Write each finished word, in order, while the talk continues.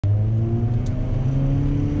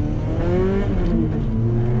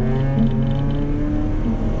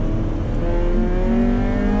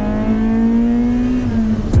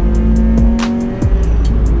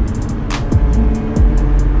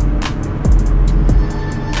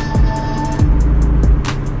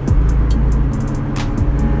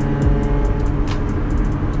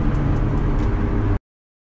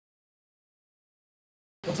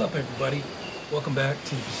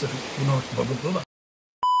Pacific North. Blah, blah, blah, blah.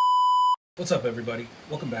 What's up, everybody?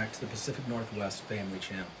 Welcome back to the Pacific Northwest Family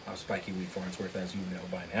Channel. I'm Spiky Wee Farnsworth, as you know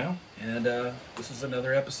by now, and this is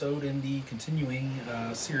another episode in the continuing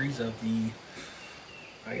series of the,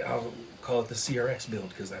 I'll call it the CRX build,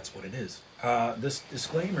 because that's what it is. This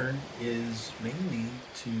disclaimer is mainly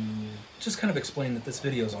to just kind of explain that this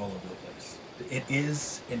video is all over the place. It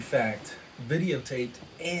is, in fact, videotaped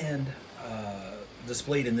and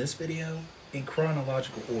displayed in this video in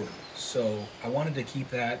chronological order. So I wanted to keep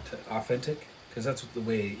that authentic because that's the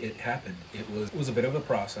way it happened. It was a bit of a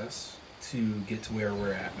process to get to where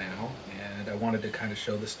we're at now, and I wanted to kind of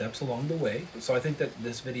show the steps along the way. So I think that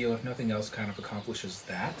this video, if nothing else, kind of accomplishes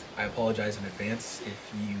that. I apologize in advance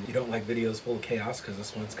if you don't like videos full of chaos, because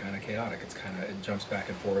this one's kind of chaotic. It jumps back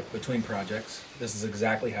and forth between projects. This is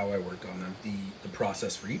exactly how I worked on them. The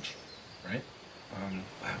process for each, right?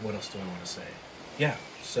 What else do I want to say? Yeah,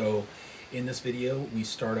 so in this video, we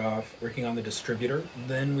start off working on the distributor,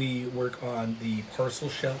 then we work on the parcel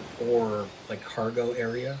shelf or like cargo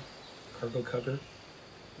area, cargo cover,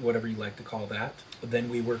 whatever you like to call that. Then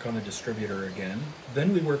we work on the distributor again.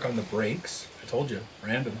 Then we work on the brakes, I told you,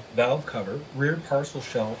 random, valve cover, rear parcel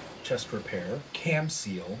shelf, chest repair, cam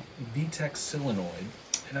seal, VTEC solenoid,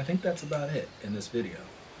 and I think that's about it in this video.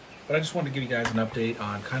 But I just wanted to give you guys an update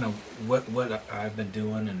on kind of what I've been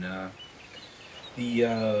doing, and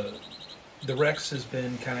the Rex has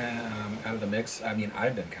been kind of out of the mix. I mean,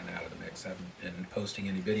 I've been kind of out of the mix. I haven't been posting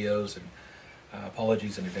any videos, and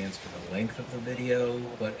apologies in advance for the length of the video.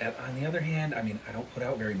 But on the other hand, I mean, I don't put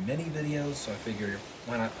out very many videos, so I figure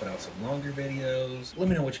why not put out some longer videos. Let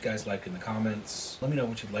me know what you guys like in the comments. Let me know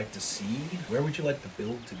what you'd like to see. Where would you like the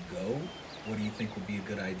build to go? What do you think would be a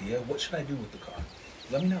good idea? What should I do with the car?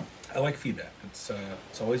 Let me know. I like feedback. It's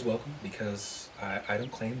always welcome, because I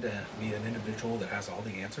don't claim to be an individual that has all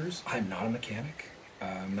the answers. I'm not a mechanic.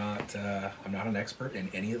 I'm not an expert in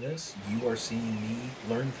any of this. You are seeing me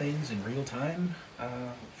learn things in real time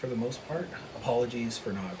for the most part. Apologies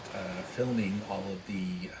for not filming all of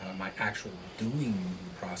the my actual doing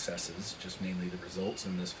processes, just mainly the results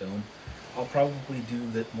in this film. I'll probably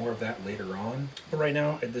do more of that later on. But right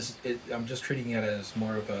now, I'm just treating it as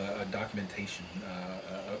more of a documentation,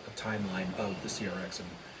 a timeline of the CRX and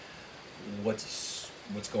what's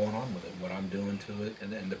going on with it, what I'm doing to it,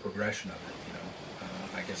 and the progression of it. You know,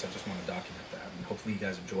 I guess I just want to document that, and hopefully you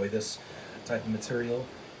guys enjoy this type of material.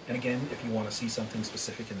 And again, if you want to see something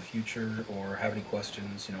specific in the future or have any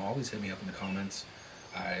questions, you know, always hit me up in the comments.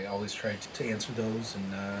 I always try to answer those,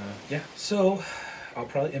 and yeah. So I'll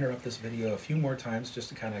probably interrupt this video a few more times just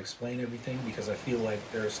to kind of explain everything, because I feel like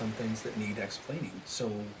there are some things that need explaining.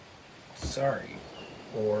 So, sorry,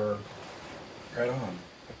 or right on.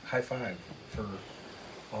 High five for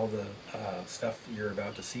all the stuff you're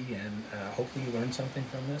about to see, and hopefully you learned something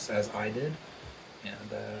from this, as I did.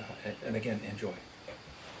 And again, enjoy.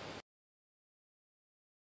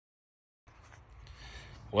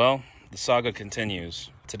 Well, the saga continues.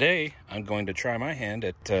 Today, I'm going to try my hand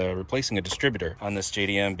at replacing a distributor on this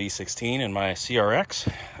JDM B16 in my CRX.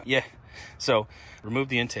 Yeah, so remove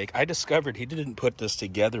the intake. I discovered he didn't put this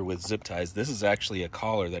together with zip ties. This is actually a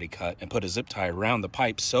collar that he cut and put a zip tie around the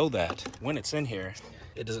pipe so that when it's in here,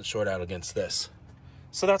 it doesn't short out against this.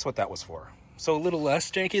 So that's what that was for. So a little less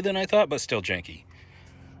janky than I thought, but still janky.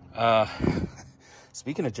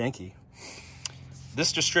 Speaking of janky,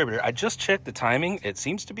 this distributor, I just checked the timing. It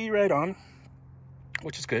seems to be right on,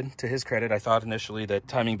 which is good. To his credit, I thought initially that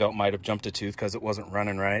timing belt might have jumped a tooth because it wasn't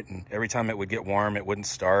running right, and every time it would get warm, it wouldn't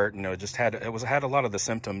start. You know, it had a lot of the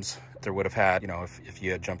symptoms there would have had, you know, if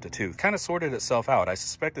you had jumped a tooth. Kind of sorted itself out. I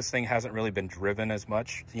suspect this thing hasn't really been driven as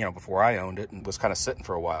much, you know, before I owned it, and was kind of sitting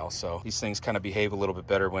for a while. So these things kind of behave a little bit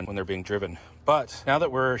better when they're being driven. But now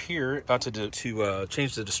that we're here about to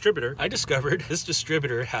change the distributor, I discovered this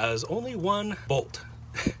distributor has only one bolt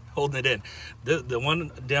holding it in. The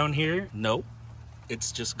one down here, nope.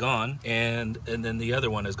 It's just gone, and then the other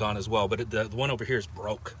one is gone as well, but the one over here is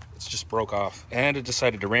broke. It's just broke off, and it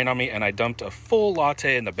decided to rain on me, and I dumped a full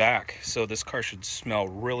latte in the back. So this car should smell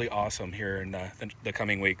really awesome here in the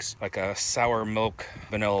coming weeks, like a sour milk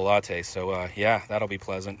vanilla latte. So yeah, that'll be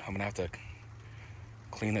pleasant. I'm gonna have to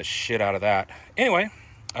clean the shit out of that. Anyway,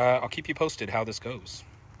 I'll keep you posted how this goes.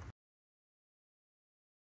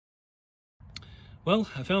 Well,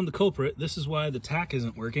 I found the culprit. This is why the tack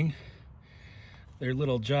isn't working. Their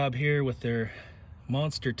little job here with their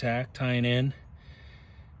monster tack tying in,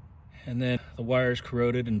 and then the wire's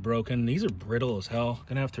corroded and broken. These are brittle as hell.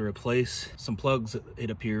 Gonna have to replace some plugs,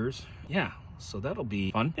 it appears. Yeah, so that'll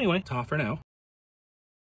be fun. Anyway, it's off for now.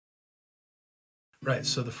 Right,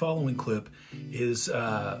 so the following clip is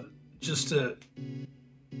just a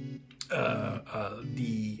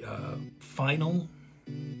The final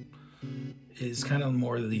is kind of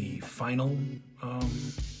more the final,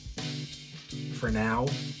 for now,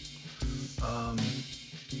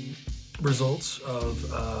 results of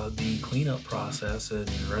the cleanup process and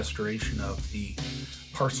restoration of the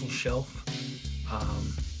parcel shelf.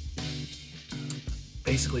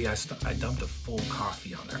 Basically, I dumped a full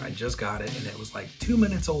coffee on there. I just got it, and it was like 2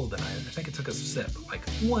 minutes old, and I think it took a sip, like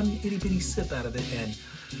one itty bitty sip out of it, and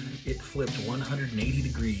it flipped 180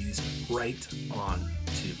 degrees right on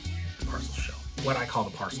to the parcel shelf. What I call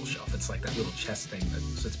the parcel shelf. It's like that little chest thing that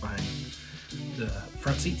sits behind the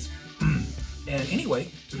front seats. And anyway,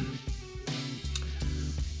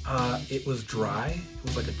 it was dry. It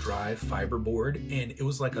was like a dry fiberboard, and it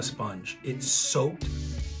was like a sponge. It soaked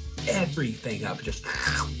everything up, just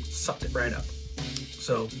sucked it right up.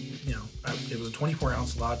 So, you know, it was a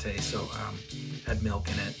 24-ounce latte, so had milk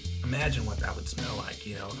in it. Imagine what that would smell like,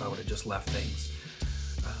 you know, if I would have just left things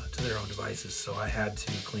to their own devices. So I had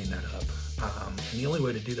to clean that up. And the only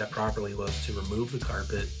way to do that properly was to remove the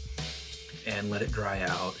carpet and let it dry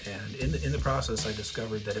out. And in the process, I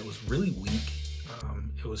discovered that it was really weak.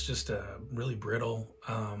 It was just really brittle.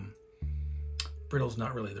 Brittle's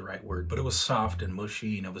not really the right word, but it was soft and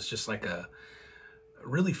mushy, and it was just like a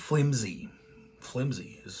really flimsy.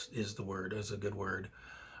 Flimsy is the word, is a good word.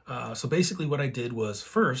 So basically what I did was,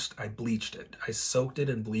 first I bleached it. I soaked it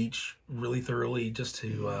in bleach really thoroughly just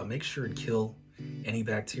to make sure and kill any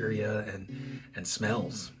bacteria and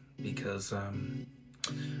smells, because I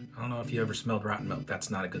don't know if you ever smelled rotten milk.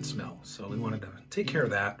 That's not a good smell. So we wanted to take care of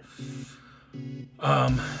that.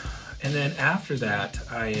 And then after that,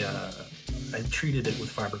 I treated it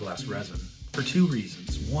with fiberglass resin for two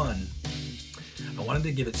reasons. One, I wanted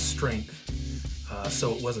to give it strength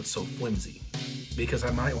so it wasn't so flimsy, because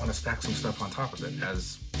I might want to stack some stuff on top of it,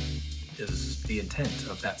 as is the intent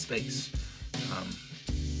of that space,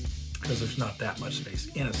 because there's not that much space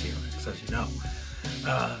in a CRX, as you know.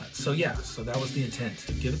 So yeah, so that was the intent,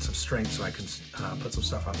 to give it some strength so I can put some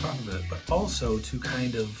stuff on top of it, but also to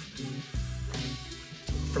kind of,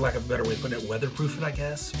 for lack of a better way of putting it, weatherproof it, I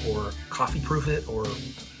guess, or coffee-proof it, or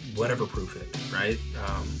whatever-proof it, right?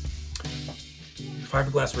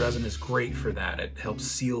 Fiberglass resin is great for that. It helps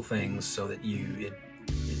seal things so that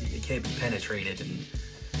it can't be penetrated and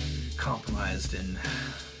compromised in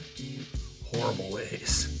horrible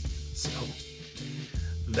ways. So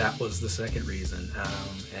that was the second reason.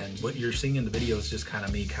 And what you're seeing in the video is just kind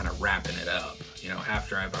of me kind of wrapping it up, you know,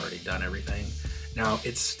 after I've already done everything. Now,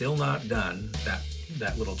 it's still not done,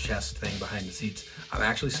 that little chest thing behind the seats. I'm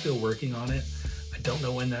actually still working on it. I don't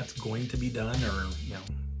know when that's going to be done, or, you know,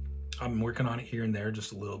 I'm working on it here and there,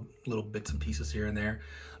 just little bits and pieces here and there.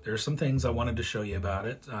 There's some things I wanted to show you about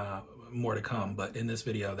it, more to come, but in this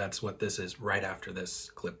video, that's what this is right after this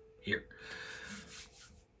clip here.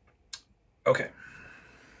 Okay,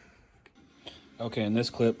 in this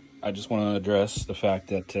clip, I just want to address the fact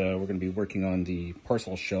that we're going to be working on the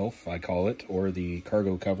parcel shelf, I call it, or the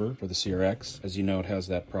cargo cover for the CRX. As you know, it has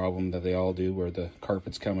that problem that they all do, where the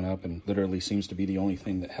carpet's coming up and literally seems to be the only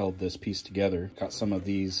thing that held this piece together. Got some of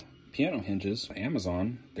these piano hinges on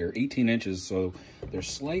Amazon. They're 18 inches, so they're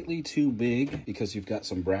slightly too big, because you've got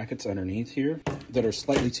some brackets underneath here that are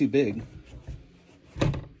slightly too big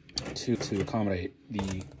to accommodate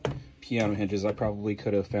the piano hinges. I probably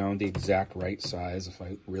could have found the exact right size if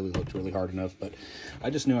I really looked really hard enough, but I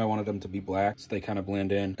just knew I wanted them to be black, so they kind of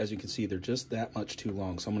blend in. As you can see, they're just that much too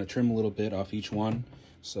long, so I'm going to trim a little bit off each one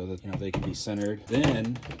so that, you know, they can be centered.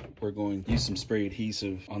 Then we're going to use some spray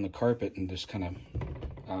adhesive on the carpet and just kind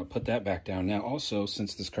of put that back down. Now, also,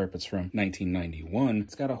 since this carpet's from 1991,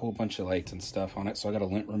 it's got a whole bunch of lights and stuff on it, so I got a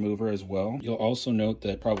lint remover as well. You'll also note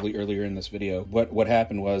that probably earlier in this video, what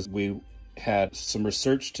happened was we had some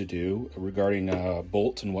research to do regarding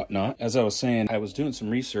bolt and whatnot. As I was saying, I was doing some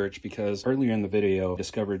research because earlier in the video I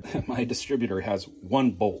discovered that my distributor has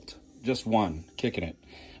one bolt, just one, kicking it.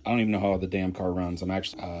 I don't even know how the damn car runs. I'm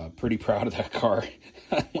actually pretty proud of that car.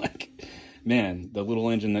 Like, man, the little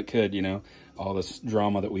engine that could, you know, all this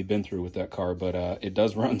drama that we've been through with that car, but it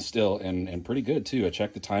does run still, and pretty good too. I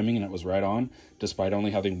checked the timing and it was right on, despite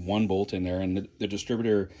only having one bolt in there. And the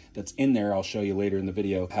distributor that's in there, I'll show you later in the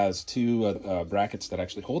video, has two brackets that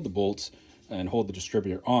actually hold the bolts and hold the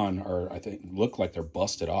distributor on, or I think look like they're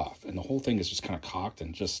busted off, and the whole thing is just kind of cocked,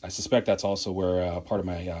 and just, I suspect that's also where part of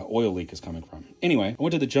my oil leak is coming from. Anyway, I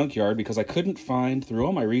went to the junkyard because I couldn't find, through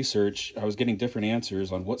all my research, I was getting different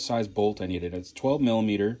answers on what size bolt I needed. It's 12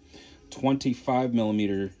 millimeter, 25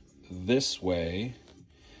 millimeter this way,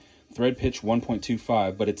 thread pitch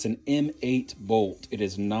 1.25, but it's an M8 bolt. It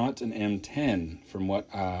is not an M10 from what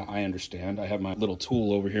I understand. I have my little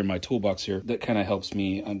tool over here, my toolbox here, that kind of helps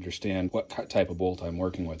me understand what type of bolt I'm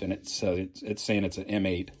working with. And it's saying it's an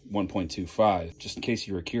M8 1.25, just in case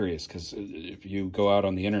you were curious, because if you go out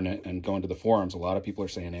on the internet and go into the forums, a lot of people are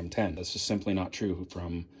saying M10. That's just simply not true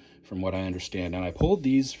from what I understand. And I pulled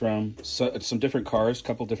these from some different cars, a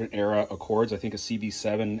couple different era Accords. I think a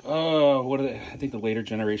CB7. Oh, what are they? I think the later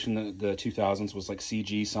generation, the 2000s, was like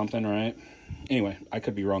CG something, right? Anyway, I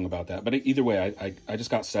could be wrong about that. But either way, I just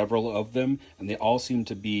got several of them, and they all seem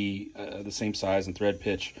to be the same size and thread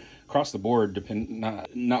pitch across the board,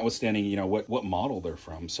 notwithstanding, you know, what model they're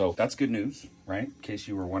from. So that's good news, right? In case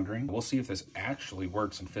you were wondering. We'll see if this actually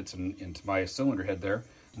works and fits into my cylinder head there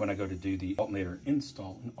when I go to do the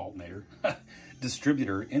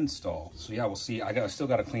distributor install. So yeah, we'll see. I still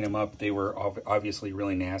got to clean them up. They were obviously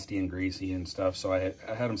really nasty and greasy and stuff, so I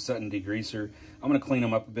had them set in degreaser. I'm going to clean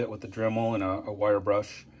them up a bit with the Dremel and a wire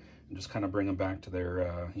brush and just kind of bring them back to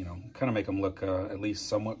their, you know, kind of make them look at least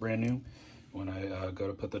somewhat brand new when I go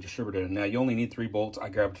to put the distributor in. Now, you only need 3 bolts. I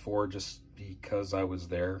grabbed 4 just because I was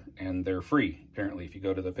there, and they're free. Apparently, if you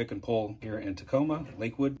go to the pick and pull here in Tacoma,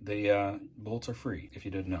 Lakewood, the bolts are free, if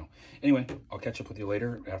you didn't know. Anyway, I'll catch up with you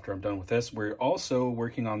later after I'm done with this. We're also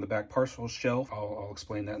working on the back parcel shelf. I'll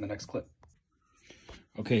explain that in the next clip.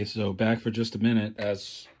 Okay, so back for just a minute.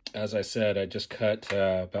 As I said, I just cut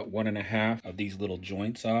about 1.5 of these little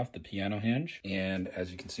joints off the piano hinge. And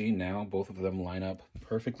as you can see now, both of them line up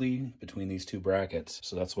perfectly between these 2 brackets.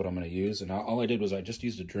 So that's what I'm going to use. And all I did was I just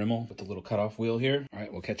used a Dremel with the little cutoff wheel here. All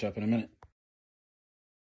right, we'll catch up in a minute.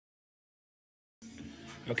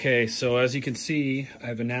 Okay, so as you can see,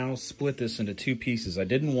 I've now split this into 2 pieces. I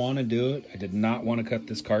didn't want to do it. I did not want to cut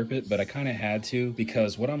this carpet, but I kind of had to,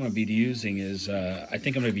 because what I'm going to be using is, I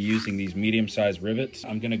think I'm going to be using these medium-sized rivets.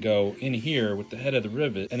 I'm going to go in here with the head of the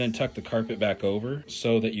rivet and then tuck the carpet back over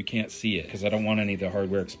so that you can't see it, because I don't want any of the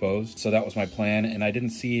hardware exposed. So that was my plan, and I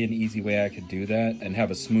didn't see an easy way I could do that and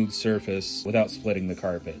have a smooth surface without splitting the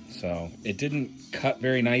carpet. So it didn't cut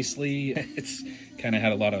very nicely. It's kind of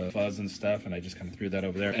had a lot of fuzz and stuff, and I just kind of threw that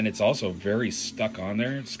over there. And it's also very stuck on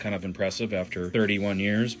there. It's kind of impressive after 31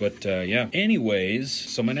 years, but yeah. Anyways,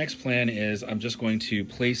 so my next plan is I'm just going to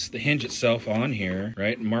place the hinge itself on here,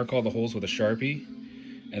 right? Mark all the holes with a Sharpie,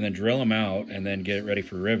 and then drill them out, and then get it ready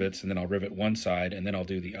for rivets, and then I'll rivet one side, and then I'll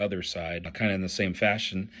do the other side, kind of in the same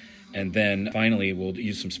fashion. And then finally, we'll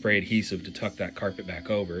use some spray adhesive to tuck that carpet back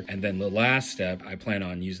over. And then the last step, I plan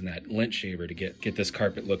on using that lint shaver to get this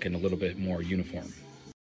carpet looking a little bit more uniform.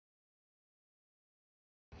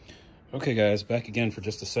 Okay guys, back again for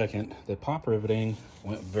just a second. The pop riveting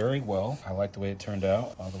went very well. I like the way it turned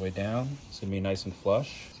out all the way down. It's gonna be nice and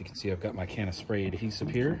flush. As you can see, I've got my can of spray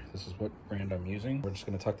adhesive here. This is what brand I'm using. We're just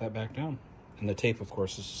gonna tuck that back down. And the tape, of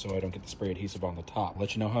course, is so I don't get the spray adhesive on the top.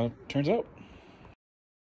 Let you know how it turns out.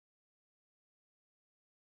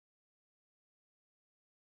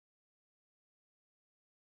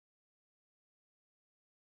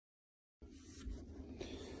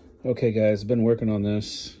 Okay guys, I've been working on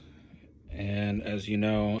this, and as you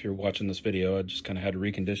know, if you're watching this video, I just kind of had to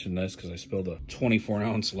recondition this because I spilled a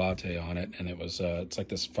 24-ounce latte on it, and it was it's like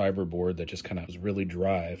this fiber board that just kind of was really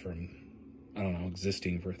dry from, I don't know,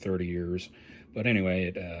 existing for 30 years. But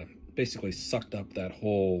anyway, it basically sucked up that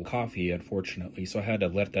whole coffee, unfortunately, so I had to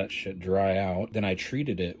let that shit dry out. Then I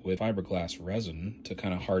treated it with fiberglass resin to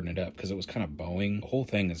kind of harden it up because it was kind of bowing. The whole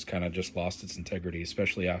thing has kind of just lost its integrity,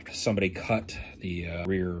 especially after somebody cut the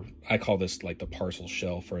rear, I call this like the parcel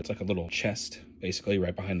shelf, or it's like a little chest basically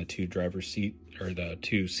right behind the 2 driver's seat, or the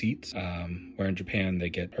 2 seats, where in Japan they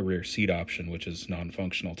get a rear seat option, which is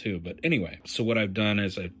non-functional too. But anyway, so what I've done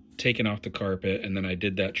is I've taken off the carpet, and then I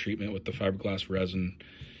did that treatment with the fiberglass resin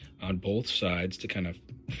on both sides to kind of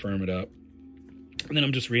firm it up. And then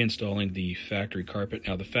I'm just reinstalling the factory carpet.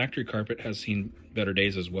 Now the factory carpet has seen better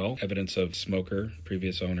days as well. Evidence of smoker,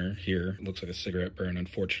 previous owner here. It looks like a cigarette burn,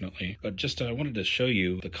 unfortunately. But just I wanted to show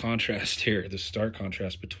you the contrast here, the stark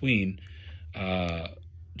contrast between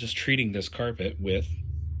just treating this carpet with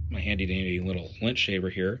my handy dandy little lint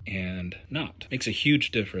shaver here and not. Makes a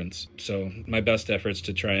huge difference. So my best efforts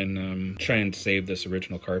to try and save this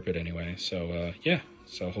original carpet anyway. So yeah.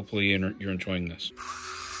 So hopefully you're enjoying this.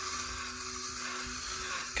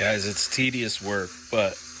 Guys, it's tedious work,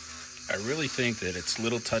 but I really think that it's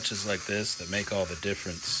little touches like this that make all the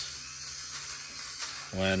difference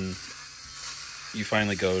when you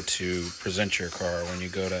finally go to present your car, when you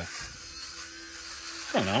go to,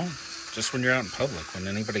 I don't know, just when you're out in public, when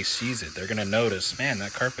anybody sees it, they're going to notice, man,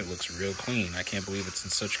 that carpet looks real clean. I can't believe it's in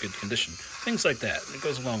such good condition. Things like that. It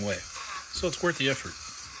goes a long way. So it's worth the effort.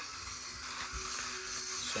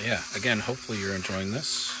 So yeah, again, hopefully you're enjoying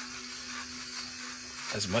this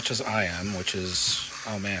as much as I am, which is,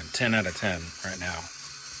 oh man, 10 out of 10 right now.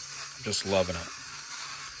 I'm just loving it.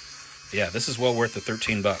 But yeah, this is well worth the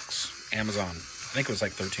 13 bucks. Amazon. I think it was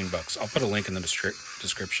like 13 bucks. I'll put a link in the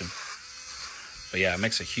description. But yeah, it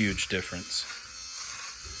makes a huge difference.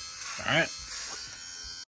 All right.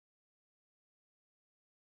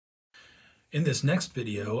 In this next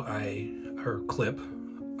video, clip,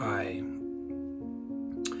 I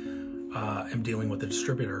am dealing with the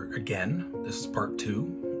distributor again. This is part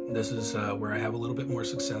 2. This is where I have a little bit more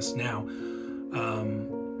success now.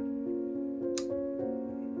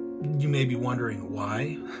 You may be wondering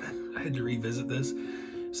why I had to revisit this.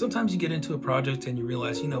 Sometimes you get into a project and you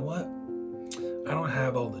realize, you know what? I don't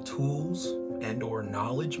have all the tools and or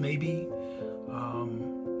knowledge maybe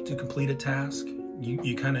to complete a task.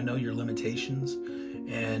 You kind of know your limitations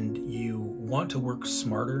and you want to work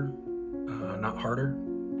smarter, not harder.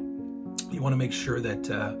 You want to make sure that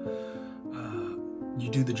you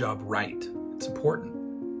do the job right. It's important.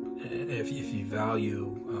 If you value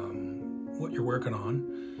what you're working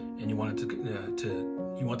on and you want it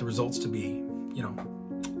you want the results to be, you know.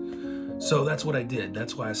 So that's what I did.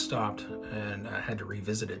 That's why I stopped and I had to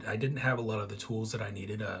revisit it. I didn't have a lot of the tools that I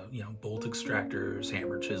needed, you know, bolt extractors,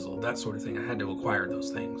 hammer, chisel, that sort of thing. I had to acquire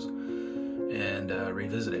those things and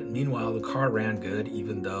revisit it. Meanwhile, the car ran good,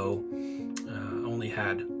 even though I only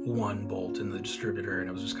had one bolt in the distributor and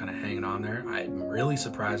it was just kind of hanging on there. I'm really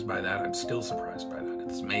surprised by that. I'm still surprised by that.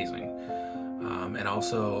 It's amazing. And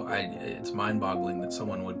also, it's mind-boggling that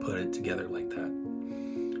someone would put it together like that.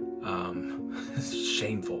 It's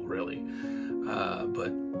shameful, really.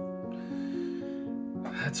 But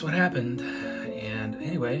that's what happened. And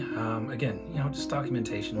anyway, again, you know, just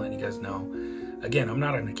documentation, letting you guys know. Again, I'm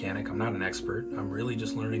not a mechanic. I'm not an expert. I'm really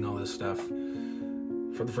just learning all this stuff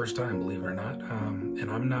for the first time, believe it or not.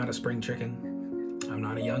 And I'm not a spring chicken. I'm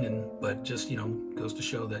not a youngin', but just, you know, goes to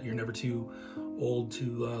show that you're never too old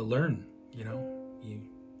to learn, you know.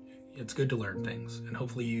 It's good to learn things, and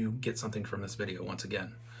hopefully you get something from this video. Once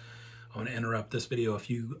again, I want to interrupt this video a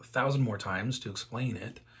few thousand more times to explain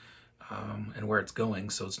it and where it's going,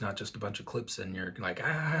 so it's not just a bunch of clips and you're like,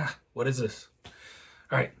 what is this?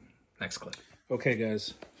 All right, next clip. Okay,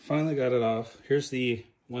 guys, finally got it off. Here's the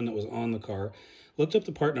one that was on the car. Looked up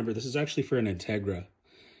the part number. This is actually for an Integra,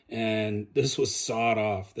 and this was sawed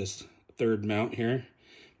off, this third mount here,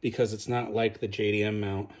 because it's not like the JDM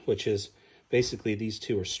mount, which is basically these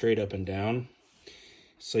two are straight up and down.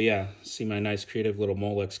 So yeah, see my nice creative little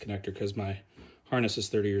Molex connector, because my harness is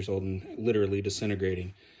 30 years old and literally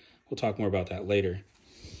disintegrating. We'll talk more about that later.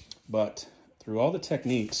 But through all the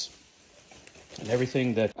techniques and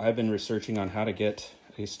everything that I've been researching on how to get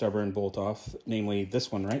a stubborn bolt off, namely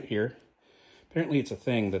this one right here, apparently it's a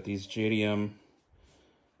thing that these JDM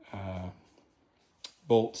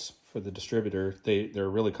bolts for the distributor, they're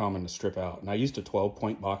really common to strip out. And I used a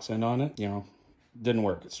 12-point box end on it, you know, didn't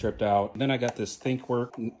work. It stripped out. Then I got this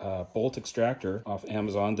ThinkWork bolt extractor off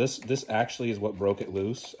Amazon. This actually is what broke it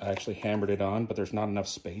loose. I actually hammered it on, but there's not enough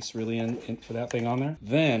space really in for that thing on there.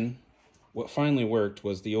 Then what finally worked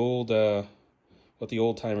was the old what the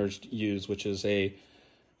old timers use, which is a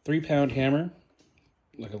 3-pound hammer,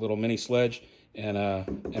 like a little mini sledge, and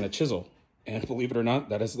a chisel. And believe it or not,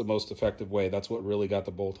 that is the most effective way. That's what really got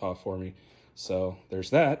the bolt off for me. So there's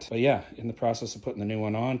that. But yeah, in the process of putting the new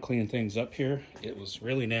one on, cleaning things up here, it was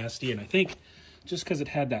really nasty. And I think just because it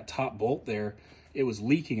had that top bolt there, it was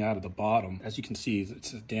leaking out of the bottom. As you can see,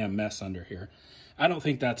 it's a damn mess under here. I don't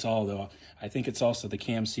think that's all, though. I think it's also the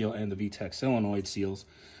cam seal and the VTEC solenoid seals,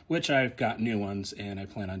 which I've got new ones, and I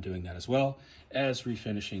plan on doing that as well as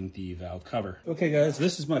refinishing the valve cover. Okay, guys,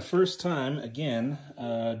 this is my first time, again,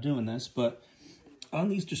 doing this, but on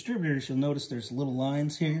these distributors, you'll notice there's little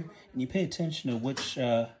lines here, and you pay attention to which,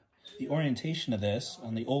 the orientation of this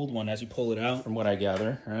on the old one as you pull it out, from what I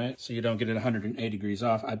gather, right? So you don't get it 180 degrees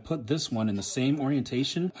off. I put this one in the same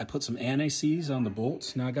orientation. I put some anti-seize on the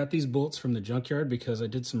bolts. Now I got these bolts from the junkyard because I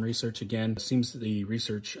did some research again. It seems the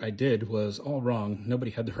research I did was all wrong.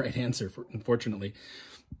 Nobody had the right answer, unfortunately.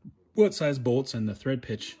 What size bolts and the thread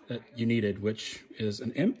pitch that you needed, which is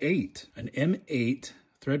an M8. An M8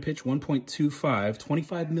 thread pitch 1.25,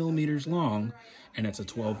 25 millimeters long, and it's a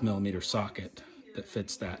 12 millimeter socket that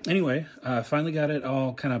fits that. Anyway, I finally got it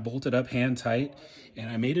all kind of bolted up hand tight, and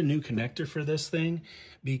I made a new connector for this thing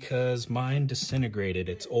because mine disintegrated.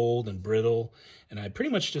 It's old and brittle, and I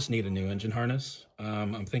pretty much just need a new engine harness.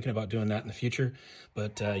 I'm thinking about doing that in the future,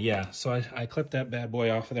 but yeah, so I clipped that bad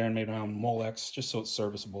boy off of there and made it on Molex just so it's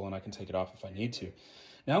serviceable and I can take it off if I need to.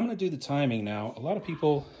 Now I'm going to do the timing now. A lot of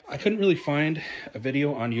people, I couldn't really find a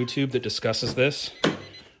video on YouTube that discusses this,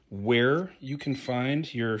 where you can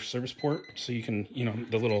find your service port, so you can, you know,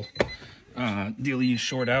 the little deal you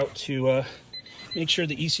short out to make sure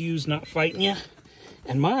the ECU is not fighting you.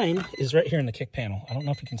 And mine is right here in the kick panel. I don't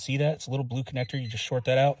know if you can see that. It's a little blue connector. You just short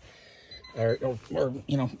that out, or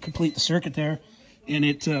you know, complete the circuit there, and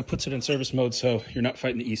it puts it in service mode, so you're not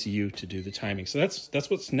fighting the ECU to do the timing. So that's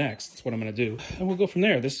what's next. That's what I'm gonna do, and we'll go from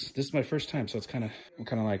there. This is my first time, so it's I'm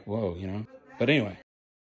kind of like, whoa, you know. But anyway,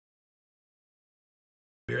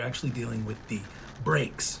 we're actually dealing with the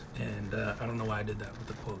brakes, and I don't know why I did that with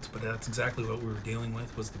the quotes, but that's exactly what we were dealing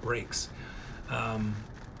with, was the brakes.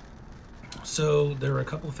 So there were a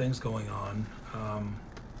couple of things going on.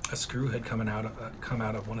 A screw had come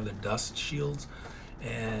out of one of the dust shields,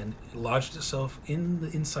 and it lodged itself in the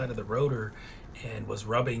inside of the rotor and was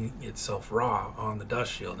rubbing itself raw on the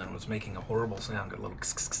dust shield, and it was making a horrible sound, a little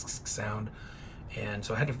sound. And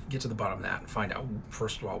so I had to get to the bottom of that and find out,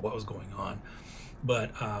 first of all, what was going on.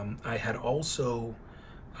 But I had also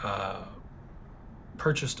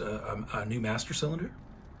purchased a new master cylinder.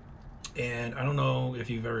 And I don't know if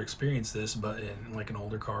you've ever experienced this, but in like an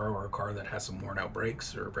older car or a car that has some worn out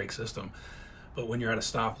brakes or a brake system, but when you're at a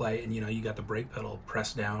stoplight and, you know, you got the brake pedal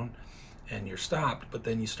pressed down and you're stopped, but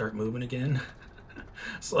then you start moving again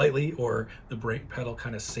slightly, or the brake pedal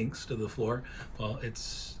kind of sinks to the floor, well,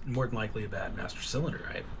 it's more than likely a bad master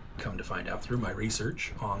cylinder. I've come to find out through my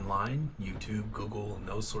research online, YouTube, Google, and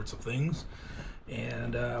those sorts of things.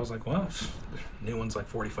 And I was like, well, new one's like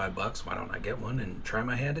 45 bucks. Why don't I get one and try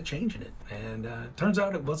my hand at changing it? And turns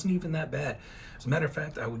out it wasn't even that bad. As a matter of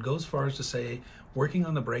fact, I would go as far as to say working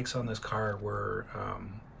on the brakes on this car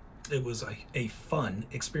it was a fun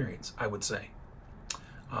experience, I would say.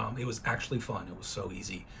 It was actually fun. It was so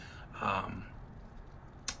easy.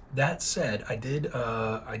 That said, I did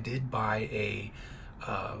buy a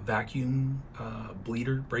vacuum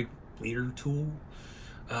brake bleeder tool.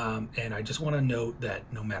 And I just want to note that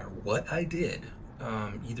no matter what I did,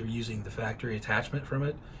 either using the factory attachment from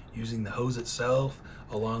it, using the hose itself,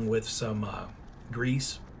 along with some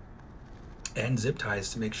grease and zip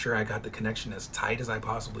ties to make sure I got the connection as tight as I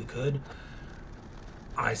possibly could,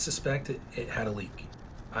 I suspect it had a leak.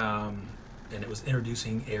 And it was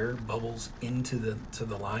introducing air bubbles into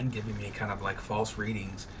the line, giving me kind of like false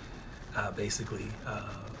readings, basically,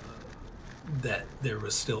 that there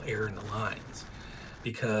was still air in the lines.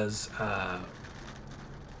 Because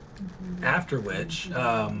after which, you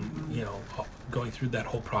know, going through that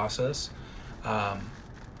whole process,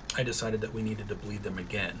 I decided that we needed to bleed them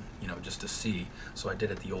again, you know, just to see. So I did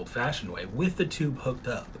it the old-fashioned way with the tube hooked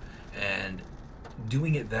up, and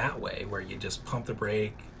doing it that way, where you just pump the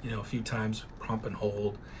brake, you know, a few times, pump and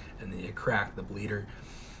hold, and then you crack the bleeder,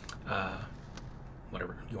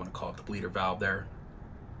 whatever you want to call it, the bleeder valve there.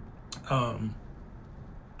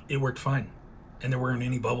 It worked fine. And there weren't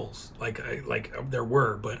any bubbles, like there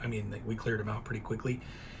were, but I mean, we cleared them out pretty quickly.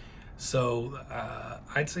 So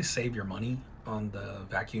I'd say save your money on the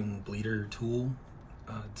vacuum bleeder tool.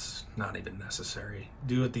 It's not even necessary.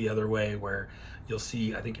 Do it the other way, where you'll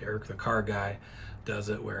see, I think Eric the car guy does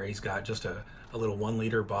it, where he's got just a little 1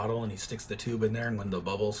 liter bottle and he sticks the tube in there, and when the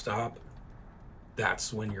bubbles stop,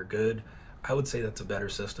 that's when you're good. I would say that's a better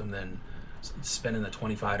system than spending the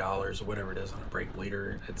 $25 or whatever it is on a brake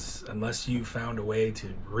bleeder. It's, unless you found a way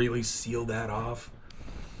to really seal that off,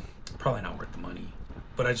 probably not worth the money.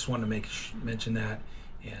 But I just wanted to mention that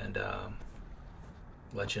and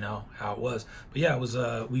let you know how it was. But yeah, it was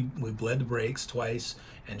we bled the brakes twice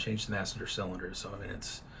and changed the master cylinder. So I mean,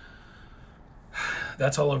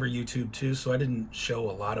 that's all over YouTube too. So I didn't show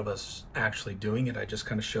a lot of us actually doing it. I just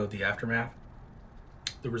kind of showed the aftermath,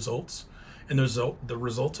 the results. And the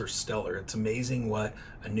results are stellar. It's amazing what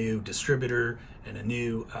a new distributor and a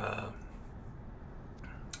new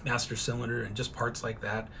master cylinder and just parts like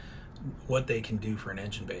that, what they can do for an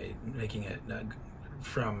engine bay, making it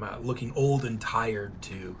from looking old and tired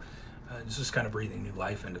to just kind of breathing new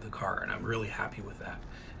life into the car. And I'm really happy with that.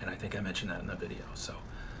 And I think I mentioned that in the video. So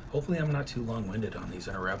hopefully I'm not too long-winded on these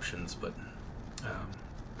interruptions, but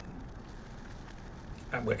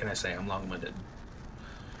what can I say? I'm long-winded.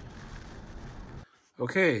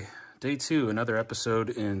 okay, day 2, another episode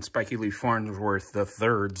in Spiky Lee Farnsworth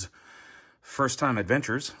III's first-time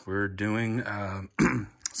adventures. We're doing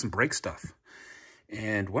some brake stuff.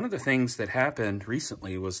 And one of the things that happened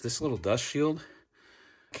recently was this little dust shield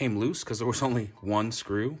came loose because there was only one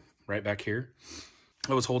screw right back here.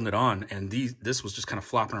 I was holding it on, and this was just kind of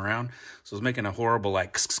flopping around, so it was making a horrible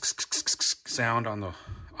like sound on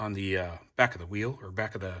the back of the wheel, or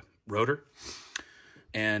back of the rotor.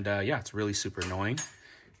 And yeah, it's really super annoying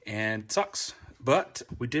and it sucks. But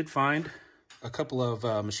we did find a couple of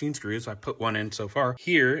machine screws. I put one in so far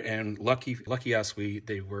here, and lucky us,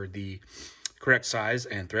 they were the correct size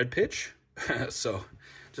and thread pitch. So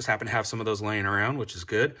just happened to have some of those laying around, which is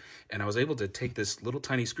good. And I was able to take this little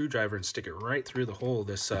tiny screwdriver and stick it right through the hole,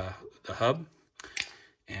 the hub,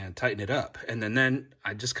 and tighten it up. And then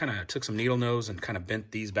I just kind of took some needle nose and kind of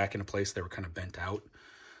bent these back into place. They were kind of bent out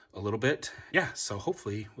a little bit. Yeah, so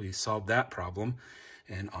hopefully we solved that problem,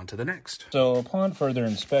 and on to the next. So upon further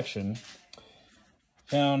inspection,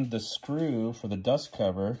 found the screw for the dust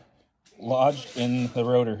cover lodged in the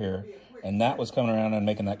rotor here, and that was coming around and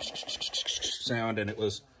making that sound, and it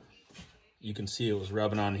was, you can see it was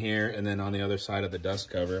rubbing on here and then on the other side of the dust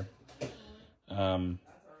cover.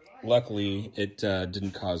 Luckily, it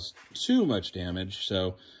didn't cause too much damage,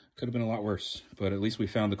 so could have been a lot worse. But at least we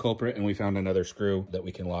found the culprit, and we found another screw that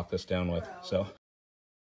we can lock this down with. So,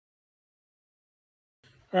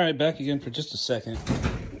 all right, back again for just a second.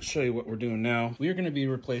 I'll show you what we're doing now. We are going to be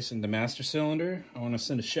replacing the master cylinder. I want to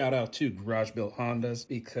send a shout out to Garage Built Hondas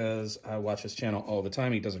because I watch his channel all the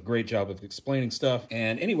time. He does a great job of explaining stuff.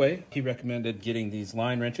 And anyway, he recommended getting these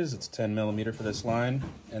line wrenches. It's 10mm for this line.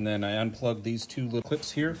 And then I unplugged these two little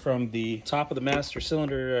clips here from the top of the master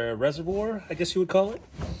cylinder reservoir, I guess you would call it.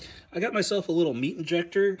 I got myself a little meat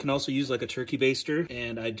injector. Can also use like a turkey baster.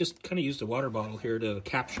 And I just kind of used a water bottle here to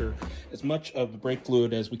capture as much of the brake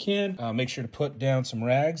fluid as we can. Make sure to put down some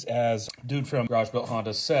rags, as dude from Garage Built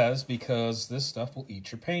Honda says, because this stuff will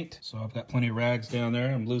eat your paint. So I've got plenty of rags down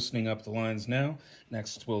there. I'm loosening up the lines now.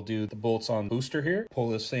 Next, we'll do the bolts on booster here.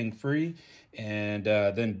 Pull this thing free, and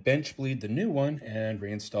then bench bleed the new one and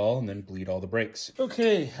reinstall, and then bleed all the brakes.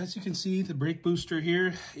 Okay, as you can see, the brake booster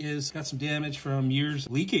here is got some damage from years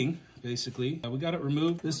leaking, basically. We got it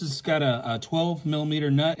removed. This has got a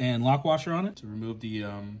 12mm nut and lock washer on it to remove the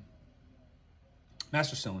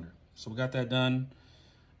master cylinder. So we got that done.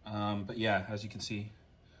 But yeah, as you can see,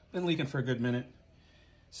 been leaking for a good minute.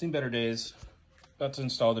 Seen better days. About to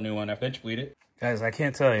install the new one. I bench bleed it. Guys, I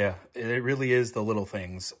can't tell you, it really is the little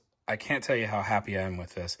things. I can't tell you how happy I am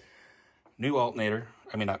with this. New alternator,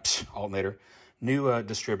 I mean, not alternator, new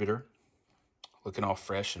distributor, looking all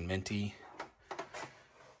fresh and minty.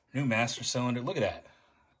 New master cylinder, look at that.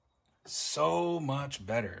 So much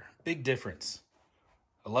better, big difference.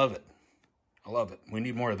 I love it, I love it. We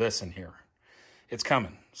need more of this in here. It's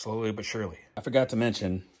coming, slowly but surely. I forgot to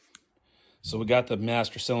mention, so we got the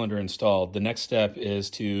master cylinder installed. The next step is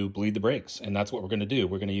to bleed the brakes, and that's what we're gonna do.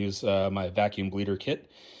 We're gonna use my vacuum bleeder kit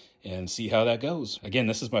and see how that goes. Again,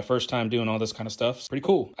 this is my first time doing all this kind of stuff. It's pretty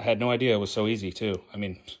cool. I had no idea it was so easy too. I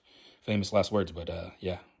mean, famous last words, but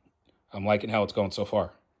yeah, I'm liking how it's going so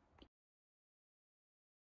far.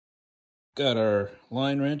 Got our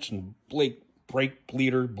line wrench and brake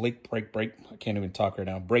bleeder, I can't even talk right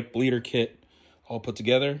now. Brake bleeder kit all put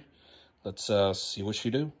together. Let's see what she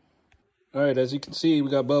do. All right, as you can see, we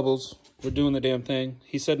got bubbles. We're doing the damn thing.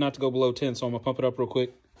 He said not to go below 10, so I'm gonna pump it up real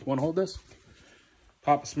quick. You wanna hold this?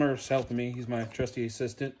 Pap Smurf's helping me. He's my trusty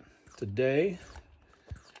assistant today.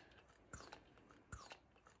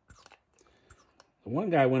 The one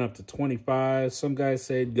guy went up to 25. Some guys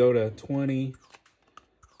said go to 20.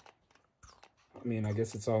 I mean, I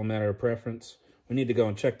guess it's all a matter of preference. We need to go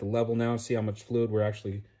and check the level now and see how much fluid we're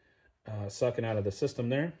actually sucking out of the system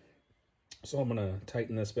there. So I'm gonna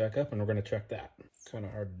tighten this back up and we're gonna check that. Kind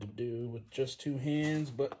of hard to do with just two hands,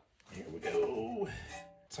 but here we go.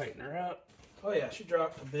 Tighten her up. Oh yeah, she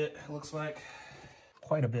dropped a bit, it looks like.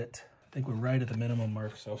 Quite a bit. I think we're right at the minimum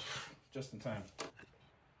mark, so just in time.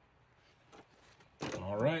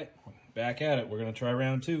 All right, back at it. We're gonna try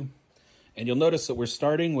round two. And you'll notice that we're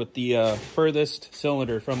starting with the furthest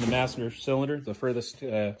cylinder from the master cylinder, the furthest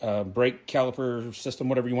brake caliper system,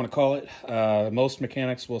 whatever you want to call it. Most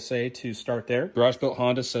mechanics will say to start there. Garage Built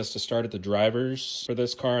Honda says to start at the drivers for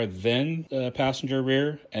this car, then the passenger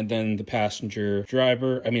rear, and then the passenger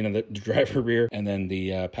driver, the driver rear, and then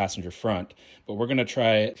the passenger front. But we're going to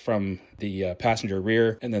try it from the passenger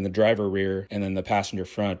rear, and then the driver rear, and then the passenger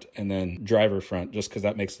front, and then driver front, just because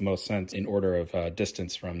that makes the most sense in order of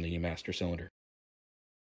distance from the master cylinder.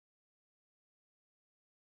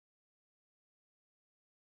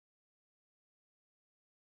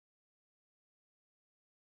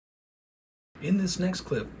 In this next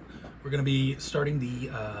clip, we're going to be starting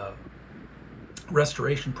the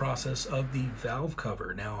restoration process of the valve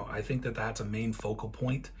cover. Now, I think that that's a main focal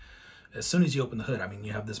point. As soon as you open the hood, I mean,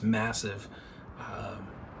 you have this massive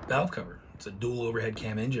valve cover. It's a dual overhead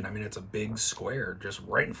cam engine. I mean, it's a big square just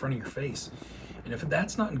right in front of your face. And if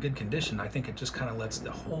that's not in good condition, I think it just kind of lets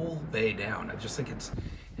the whole bay down. I just think it's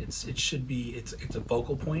a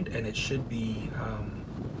focal point, and it should be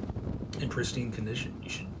in pristine condition. You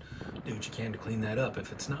should do what you can to clean that up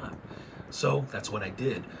if it's not. So that's what I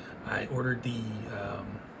did. I ordered the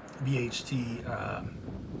VHT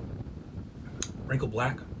wrinkle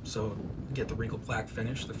black, so get the wrinkle black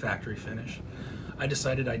finish, the factory finish. I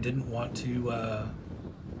decided I didn't want to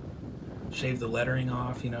shave the lettering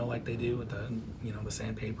off, like they do with the, the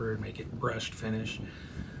sandpaper and make it brushed finish.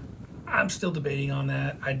 I'm still debating on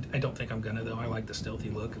that. I don't think I'm gonna though. I like the stealthy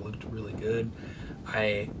look. It looked really good.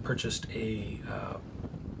 I purchased a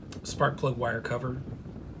spark plug wire cover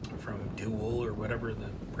from Dual or whatever the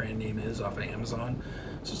brand name is off of Amazon.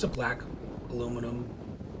 It's just a black aluminum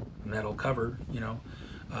metal cover, and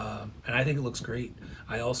I think it looks great.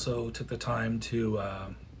 I also took the time to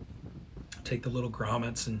take the little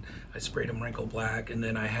grommets and I sprayed them wrinkle black, and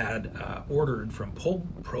then I had ordered from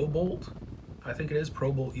ProBolt, I think it is,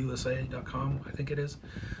 ProBoltUSA.com, I think it is,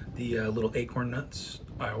 the little acorn nuts.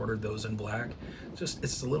 I ordered those in black.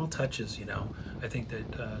 It's the little touches, I think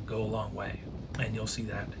that go a long way, and you'll see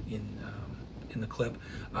that in the clip.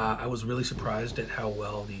 I was really surprised at how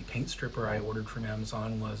well the paint stripper I ordered from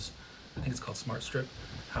Amazon was. I think it's called Smart Strip.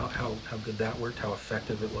 How good that worked, how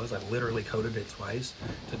effective it was. I literally coated it twice,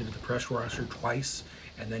 did it with the pressure washer twice,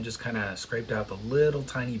 and then just kind of scraped out the little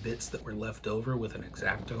tiny bits that were left over with an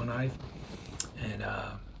X-Acto knife. And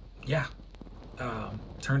yeah,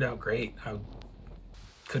 turned out great. I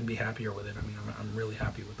couldn't be happier with it. I mean, I'm really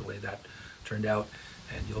happy with the way that turned out,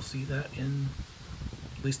 and you'll see that in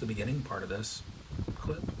at least the beginning part of this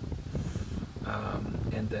clip,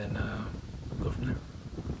 and then we'll go from there.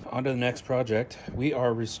 On to the next project. We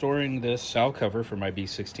are restoring this valve cover for my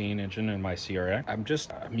B16 engine and my CRX.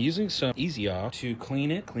 I'm using some Easy Off to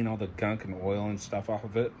clean all the gunk and oil and stuff off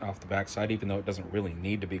of it, off the backside, even though it doesn't really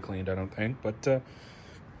need to be cleaned, I don't think. But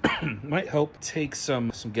might help take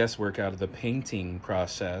some guesswork out of the painting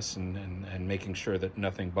process and making sure that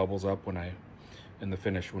nothing bubbles up in the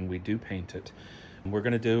finish when we do paint it. We're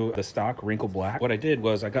gonna do the stock wrinkle black. What I did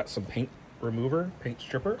was I got some paint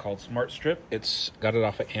stripper called Smart Strip. Got it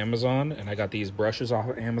off of Amazon, and I got these brushes off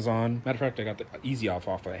of Amazon. Matter of fact, I got the Easy Off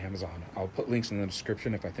of Amazon. I'll put links in the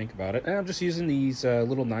description if I think about it. And I'm just using these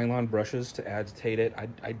little nylon brushes to agitate it.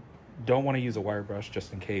 I don't want to use a wire brush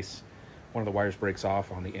just in case one of the wires breaks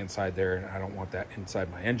off on the inside there, and I don't want that inside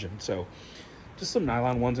my engine. So just some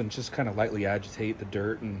nylon ones, and just kind of lightly agitate the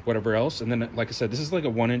dirt and whatever else. And then, like I said, this is like a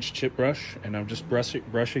 1-inch chip brush, and I'm just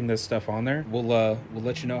brushing this stuff on there. We'll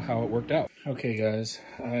let you know how it worked out. Okay, guys,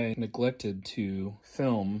 I neglected to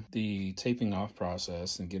film the taping off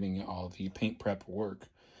process and getting all the paint prep work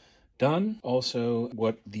done. Also,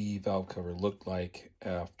 what the valve cover looked like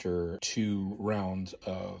after 2 rounds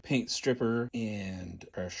of paint stripper and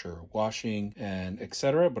pressure washing and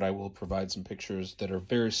etc. But I will provide some pictures that are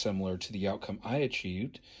very similar to the outcome I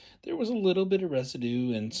achieved. There was a little bit of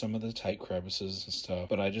residue in some of the tight crevices and stuff,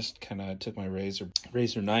 but I just kind of took my razor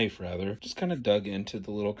knife rather, just kind of dug into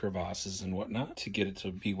the little crevasses and whatnot to get it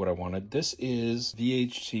to be what I wanted. This is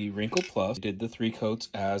VHT Wrinkle Plus. I did the 3 coats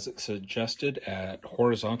as suggested at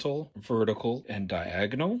horizontal, vertical, and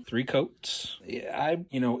diagonal. 3 coats.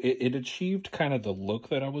 It achieved kind of the look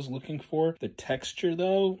that I was looking for. The texture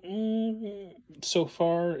though, so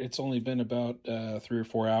far it's only been about 3 or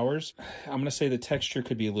 4 hours. I'm gonna say the texture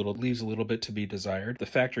could be leaves a little bit to be desired. The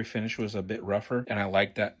factory finish was a bit rougher, and I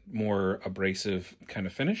like that more abrasive kind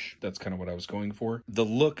of finish. That's kind of what I was going for. The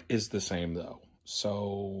look is the same though.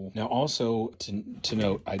 So now also to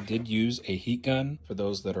note, I did use a heat gun for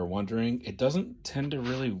those that are wondering. It doesn't tend to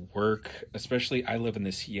really work, especially I live in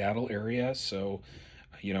the Seattle area, so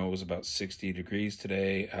it was about 60 degrees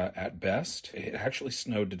today at best. It actually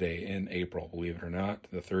snowed today in April, believe it or not,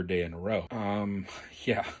 the 3rd day in a row.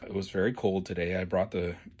 Yeah, it was very cold today. I brought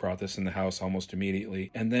this in the house almost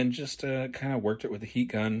immediately, and then just kind of worked it with a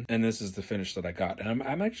heat gun, and this is the finish that I got. And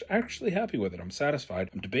I'm actually happy with it. I'm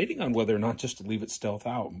satisfied. I'm debating on whether or not just to leave it stealthed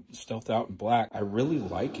out in black. I really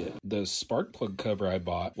like it. The spark plug cover I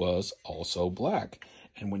bought was also black.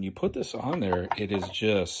 And when you put this on there, it is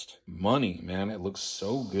just money, man. It looks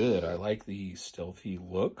so good. I like the stealthy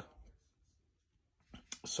look.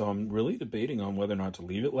 So I'm really debating on whether or not to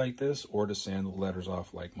leave it like this or to sand the letters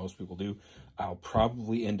off like most people do. I'll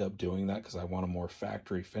probably end up doing that because I want a more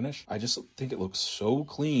factory finish. I just think it looks so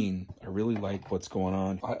clean. I really like what's going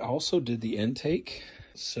on. I also did the intake.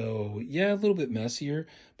 So yeah, a little bit messier,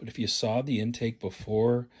 but if you saw the intake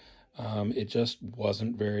before, it just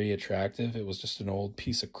wasn't very attractive. It was just an old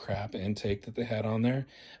piece of crap intake that they had on there.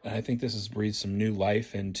 And I think this has breathed some new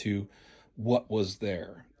life into what was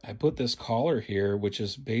there. I put this collar here, which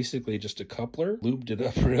is basically just a coupler, lubed it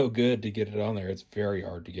up real good to get it on there. It's very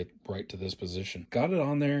hard to get right to this position. Got it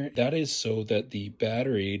on there. That is so that the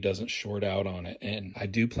battery doesn't short out on it. And I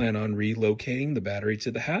do plan on relocating the battery to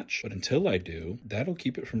the hatch, but until I do, that'll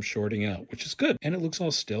keep it from shorting out, which is good. And it looks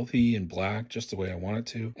all stealthy and black, just the way I want it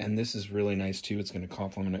to. And this is really nice too. It's going to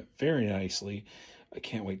complement it very nicely. I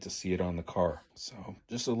can't wait to see it on the car. So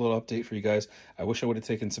just a little update for you guys. I wish I would have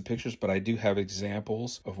taken some pictures, but I do have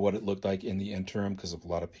examples of what it looked like in the interim because a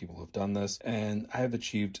lot of people have done this and I have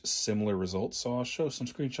achieved similar results. So I'll show some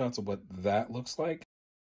screenshots of what that looks like.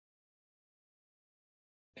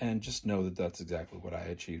 And just know that that's exactly what I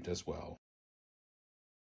achieved as well.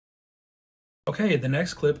 Okay, the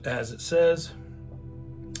next clip, as it says,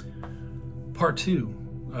 part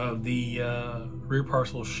 2 of the rear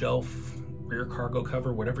parcel shelf, rear cargo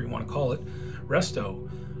cover, whatever you want to call it, resto,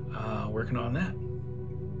 working on that.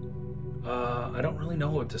 I don't really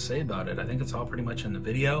know what to say about it. I think it's all pretty much in the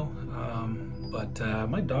video, but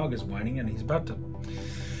my dog is whining and he's about to...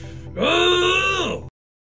 Oh!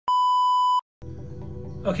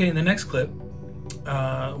 Okay, in the next clip,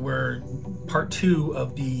 we're part 2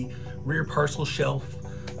 of the rear parcel shelf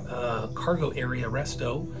cargo area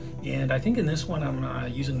resto. And I think in this one,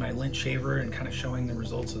 I'm using my lint shaver and kind of showing the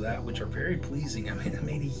results of that, which are very pleasing. I mean, it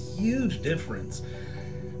made a huge difference.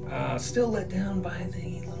 Still let down by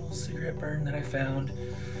the little cigarette burn that I found.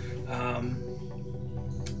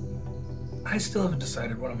 I still haven't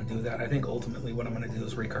decided what I'm gonna do with that. I think ultimately what I'm gonna do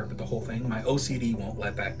is recarpet the whole thing. My OCD won't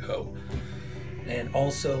let that go. And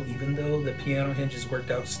also, even though the piano hinges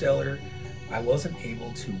worked out stellar, I wasn't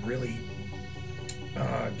able to really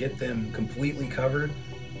get them completely covered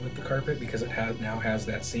with the carpet because it now has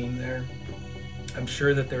that seam there. I'm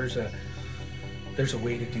sure that there's a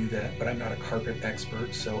way to do that, but I'm not a carpet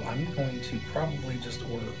expert, so I'm going to probably just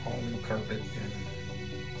order all new carpet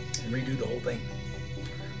and redo the whole thing.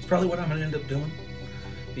 It's probably what I'm going to end up doing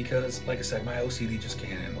because, like I said, my OCD just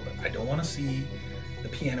can't handle it. I don't want to see the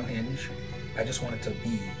piano hinge. I just want it to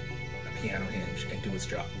be a piano hinge and do its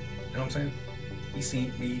job. You know what I'm saying? Be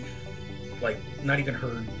seen, be like not even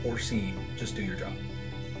heard or seen. Just do your job.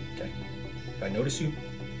 Okay. If I notice you,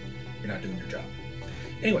 you're not doing your job.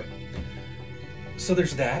 Anyway, so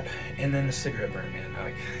there's that, and then the cigarette burn, man.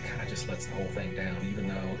 I kind of just lets the whole thing down, even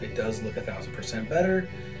though it does look 1000% better.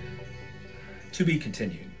 To be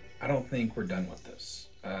continued. I don't think we're done with this.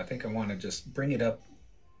 I think I want to just bring it up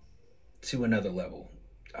to another level,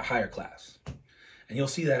 a higher class. And you'll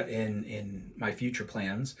see that in my future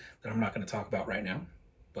plans that I'm not going to talk about right now,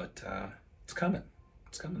 but it's coming.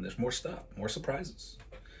 It's coming. There's more stuff, more surprises.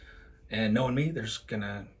 And knowing me, there's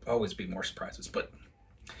gonna always be more surprises, but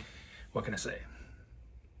what can I say?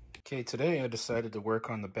 Okay, today I decided to work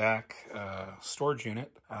on the back storage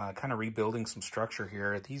unit, kind of rebuilding some structure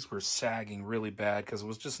here. These were sagging really bad because it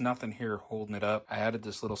was just nothing here holding it up. I added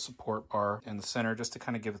this little support bar in the center just to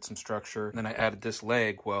kind of give it some structure. And then I added this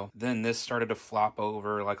leg. Well, then this started to flop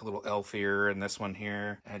over like a little elf ear and this one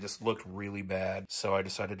here. And it just looked really bad. So I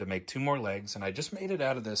decided to make 2 more legs and I just made it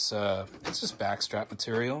out of this, it's just backstrap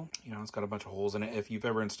material. You know, it's got a bunch of holes in it. If you've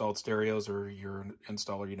ever installed stereos or you're an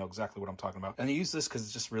installer, you know exactly what I'm talking about. And I use this because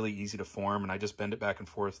it's just really easy to form and I just bend it back and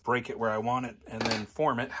forth, break it where I want it, and then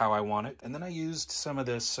form it how I want it. And then I used some of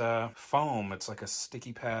this foam. It's like a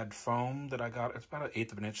sticky pad foam that I got. It's about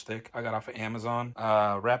 1/8 of an inch thick. I got off of Amazon.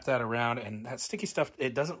 Wrap that around, and that sticky stuff,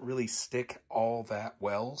 it doesn't really stick all that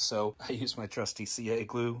well. So I use my trusty CA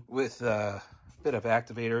glue with bit of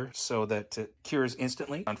activator so that it cures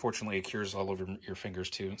instantly. Unfortunately, it cures all over your fingers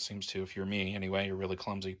too. It seems to, if you're me anyway, you're really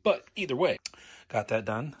clumsy. But either way, got that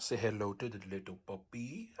done. Say hello to the little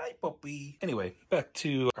puppy. Hi, puppy. Anyway, back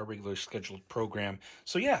to our regular scheduled program.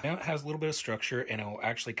 So yeah, now it has a little bit of structure and it'll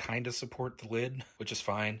actually kind of support the lid, which is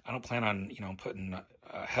fine. I don't plan on, you know, putting a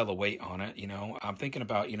hella weight on it, you know. I'm thinking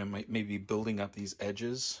about, you know, maybe building up these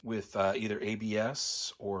edges with either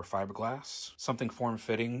ABS or fiberglass, something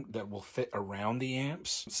form-fitting that will fit around the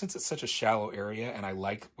amps. Since it's such a shallow area and I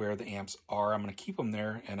like where the amps are, I'm going to keep them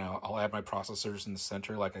there and I'll add my processors in the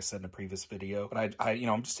center, like I said in the previous video. But I you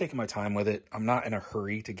know, I'm just taking my time with it. I'm not in a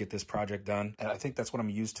hurry to get this project done. And I think that's what I'm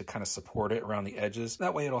used to kind of support it around the edges.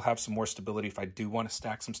 That way it'll have some more stability if I do want to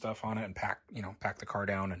stack some stuff on it and pack the car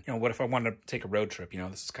down. And, you know, what if I wanted to take a road trip, you know,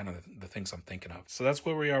 this is kind of the things I'm thinking of. So that's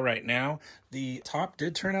where we are right now. The top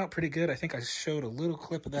did turn out pretty good. I think I showed a little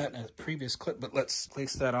clip of that in a previous clip, but let's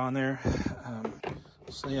place that on there.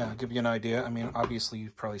 So yeah, I'll give you an idea. I mean, obviously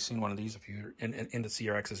you've probably seen one of these. If you're into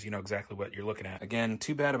CRXs, you know exactly what you're looking at. Again,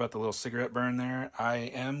 too bad about the little cigarette burn there.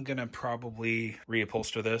 I am gonna probably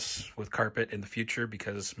reupholster this with carpet in the future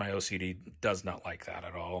because my OCD does not like that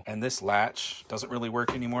at all. And this latch doesn't really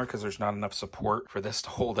work anymore because there's not enough support for this to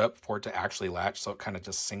hold up for it to actually latch. So it kind of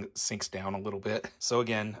just sinks down a little bit. So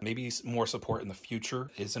again, maybe more support in the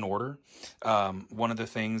future is in order. One of the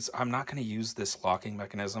things, I'm not gonna use this locking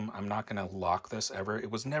mechanism. I'm not gonna lock this ever. It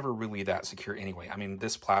was never really that secure anyway. I mean,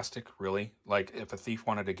 this plastic, really, like if a thief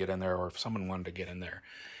wanted to get in there or if someone wanted to get in there,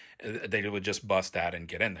 they would just bust that and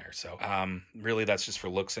get in there. So really that's just for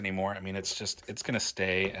looks anymore. I mean, it's going to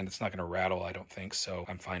stay and it's not going to rattle, I don't think. So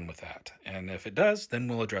I'm fine with that. And if it does, then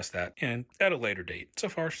we'll address that and at a later date. So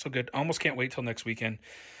far, so good. Almost can't wait till next weekend.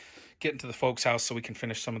 Get into the folks' house so we can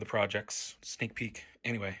finish some of the projects. Sneak peek.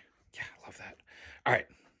 Anyway, yeah, love that. All right.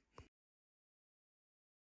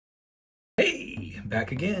 Hey,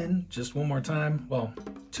 back again, just one more time. Well,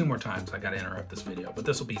 2 more times I gotta interrupt this video, but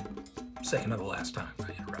this will be second to the last time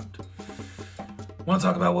I interrupt. Want to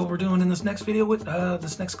talk about what we're doing in this next video with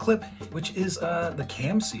this next clip, which is the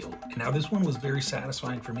cam seal. And now this one was very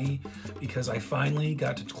satisfying for me because I finally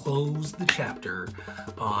got to close the chapter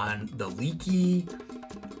on the leaky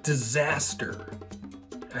disaster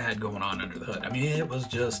I had going on under the hood. I mean, it was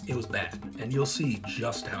bad. And you'll see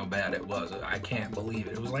just how bad it was. I can't believe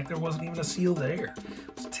it. It was like there wasn't even a seal there.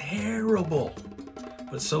 It was terrible.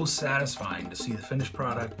 But so satisfying to see the finished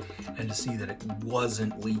product and to see that it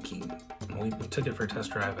wasn't leaking. And we took it for a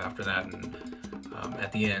test drive after that, and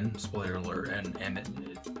at the end, spoiler alert, and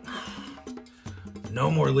no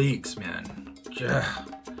more leaks, man.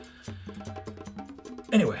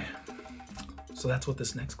 Anyway, so that's what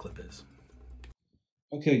this next clip is.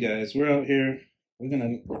 Okay, guys, we're out here. We're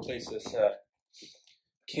gonna replace this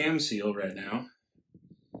cam seal right now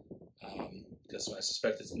because I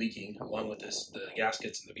suspect it's leaking along with the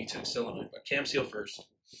gaskets and the VTEC solenoid. But cam seal first.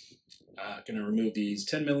 Gonna remove these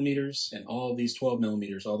 10 millimeters and all of these 12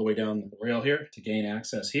 millimeters all the way down the rail here to gain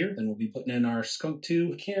access here. Then we'll be putting in our Skunk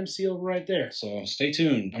 2 cam seal right there. So stay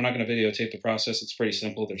tuned. I'm not gonna videotape the process. It's pretty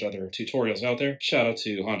simple. There's other tutorials out there. Shout out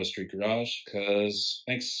to Honda Street Garage because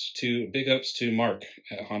big ups to Mark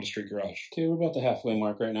at Honda Street Garage. Okay, we're about the halfway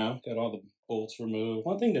mark right now. Got all the bolts removed.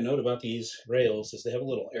 One thing to note about these rails is they have a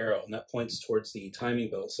little arrow and that points towards the timing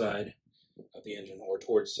belt side of the engine or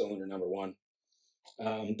towards cylinder number 1.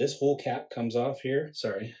 This whole cap comes off here.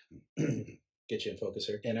 Sorry, get you in focus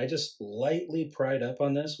here. And I just lightly pried up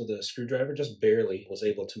on this with a screwdriver, just barely was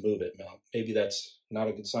able to move it. Now, maybe that's not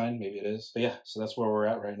a good sign, maybe it is. But yeah, so that's where we're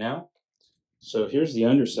at right now. So here's the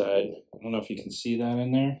underside. I don't know if you can see that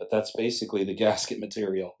in there, but that's basically the gasket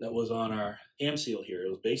material that was on our cam seal here. It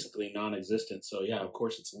was basically non-existent. So yeah, of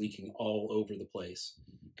course it's leaking all over the place.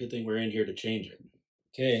 Good thing we're in here to change it.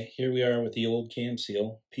 Okay, here we are with the old cam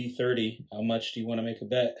seal, P30. How much do you want to make a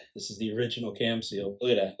bet? This is the original cam seal.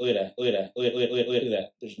 Look at that, look at that, look at that, look at that.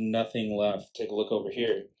 There's nothing left. Take a look over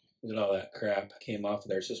here. Look at all that crap came off of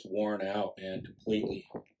there. It's just worn out, man, completely.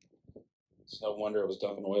 It's no wonder it was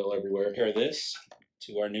dumping oil everywhere. Compare this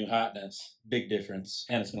to our new hotness. Big difference.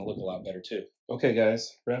 And it's going to look a lot better too. Okay,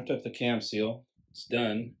 guys, wrapped up the cam seal. It's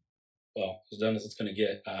done. Well, as done as it's going to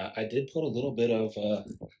get. I did put a little bit of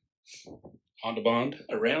Honda Bond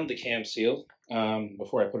around the cam seal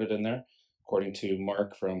before I put it in there. According to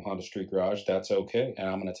Mark from Honda Street Garage, that's okay. And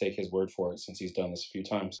I'm going to take his word for it since he's done this a few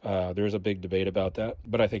times. There's a big debate about that,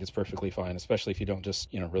 but I think it's perfectly fine, especially if you don't just,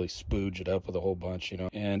 really spooge it up with a whole bunch,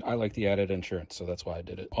 And I like the added insurance, so that's why I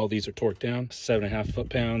did it. All these are torqued down, 7.5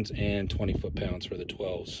 foot-pounds and 20 foot-pounds for the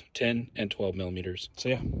 12s, 10 and 12 millimeters. So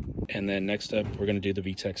yeah. And then next up, we're going to do the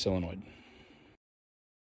VTEC solenoid.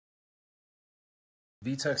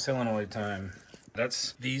 VTEC solenoid time.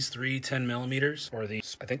 That's these 3 10 millimeters, or the,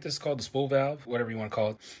 I think this is called the spool valve, whatever you want to call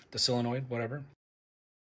it, the solenoid, whatever.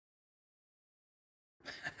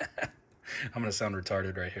 I'm going to sound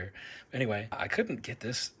retarded right here. Anyway, I couldn't get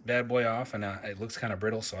this bad boy off, and it looks kind of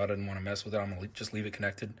brittle, so I didn't want to mess with it. I'm going to just leave it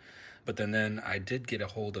connected. But then I did get a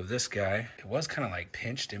hold of this guy. It was kind of like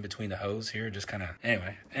pinched in between the hose here, just kind of,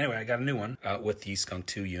 anyway, I got a new one with the Skunk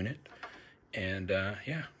 2 unit. And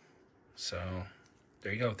yeah, so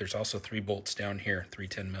there you go. There's also 3 bolts down here, 3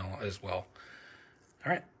 10 mil as well.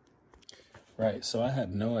 All right. Right, so I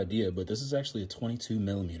had no idea, but this is actually a 22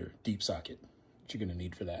 millimeter deep socket. What you're gonna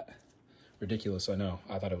need for that. Ridiculous, I know.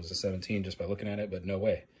 I thought it was a 17 just by looking at it, but no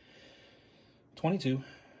way. 22.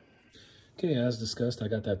 Okay, as discussed, I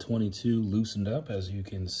got that 22 loosened up, as you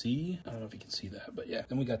can see. I don't know if you can see that, but yeah.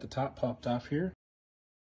 Then we got the top popped off here.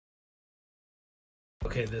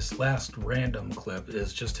 Okay, this last random clip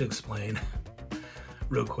is just to explain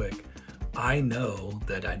real quick I know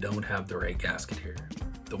that I don't have the right gasket here.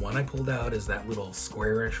 The one I pulled out is that little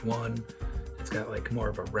squarish one. It's got like more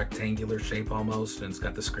of a rectangular shape almost, and it's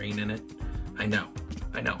got the screen in it. I know,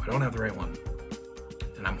 I don't have the right one.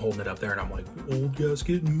 And I'm holding it up there and I'm like, old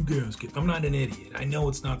gasket, new gasket. I'm not an idiot. I know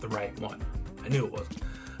it's not the right one. I knew it wasn't.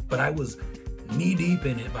 But I was knee deep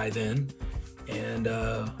in it by then, and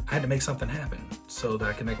I had to make something happen so that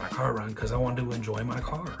I could make my car run, because I wanted to enjoy my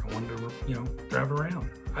car. I wanted to, you know, drive around.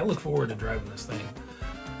 I look forward to driving this thing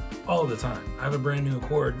all the time. I have a brand new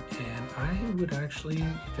Accord, and I would actually,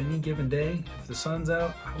 if any given day, if the sun's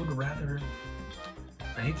out, I would rather,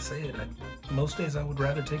 I hate to say it, most days I would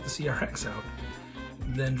rather take the CRX out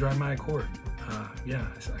than drive my Accord. Yeah,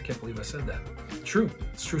 I can't believe I said that. True,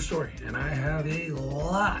 it's a true story. And I have a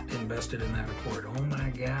lot invested in that Accord. Oh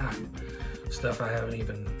my God. Stuff I haven't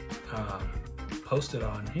even posted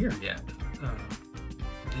on here yet.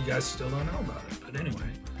 You guys still don't know about it, but anyway.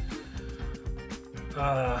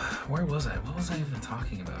 Where was I? What was I even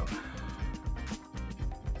talking about?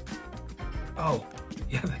 Oh,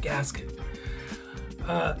 yeah, the gasket.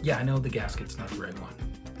 Yeah, I know the gasket's not the right one.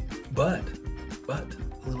 But,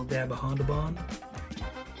 a little dab of Honda Bond.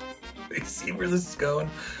 You see where this is going?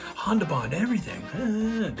 Honda Bond, everything.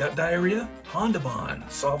 Got diarrhea? Honda Bond.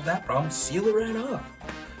 Solve that problem, seal it right off.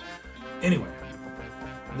 Anyway,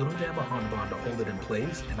 a little dab of Honda Bond to hold it in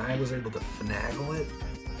place, and I was able to finagle it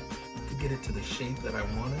to get it to the shape that I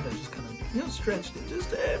wanted. I just kind of, you know, stretched it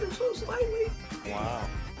just ever so slightly. Wow.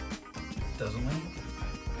 Doesn't leak.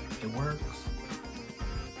 It works.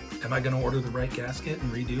 Am I going to order the right gasket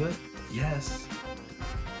and redo it? Yes.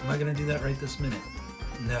 Am I going to do that right this minute?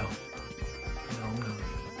 No. No.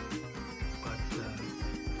 But,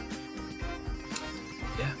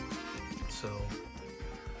 yeah. So,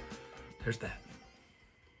 there's that.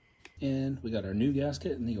 And we got our new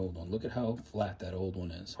gasket and the old one. Look at how flat that old one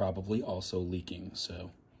is. Probably also leaking, so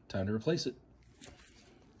time to replace it.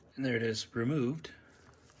 And there it is, removed.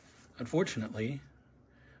 Unfortunately,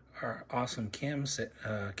 our awesome cam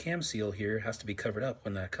seal here has to be covered up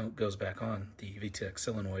when that goes back on, the VTX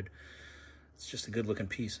solenoid. It's just a good looking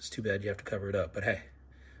piece. It's too bad you have to cover it up, but hey,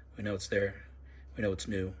 we know it's there. We know it's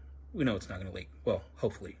new. We know it's not gonna leak. Well,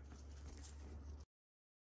 hopefully.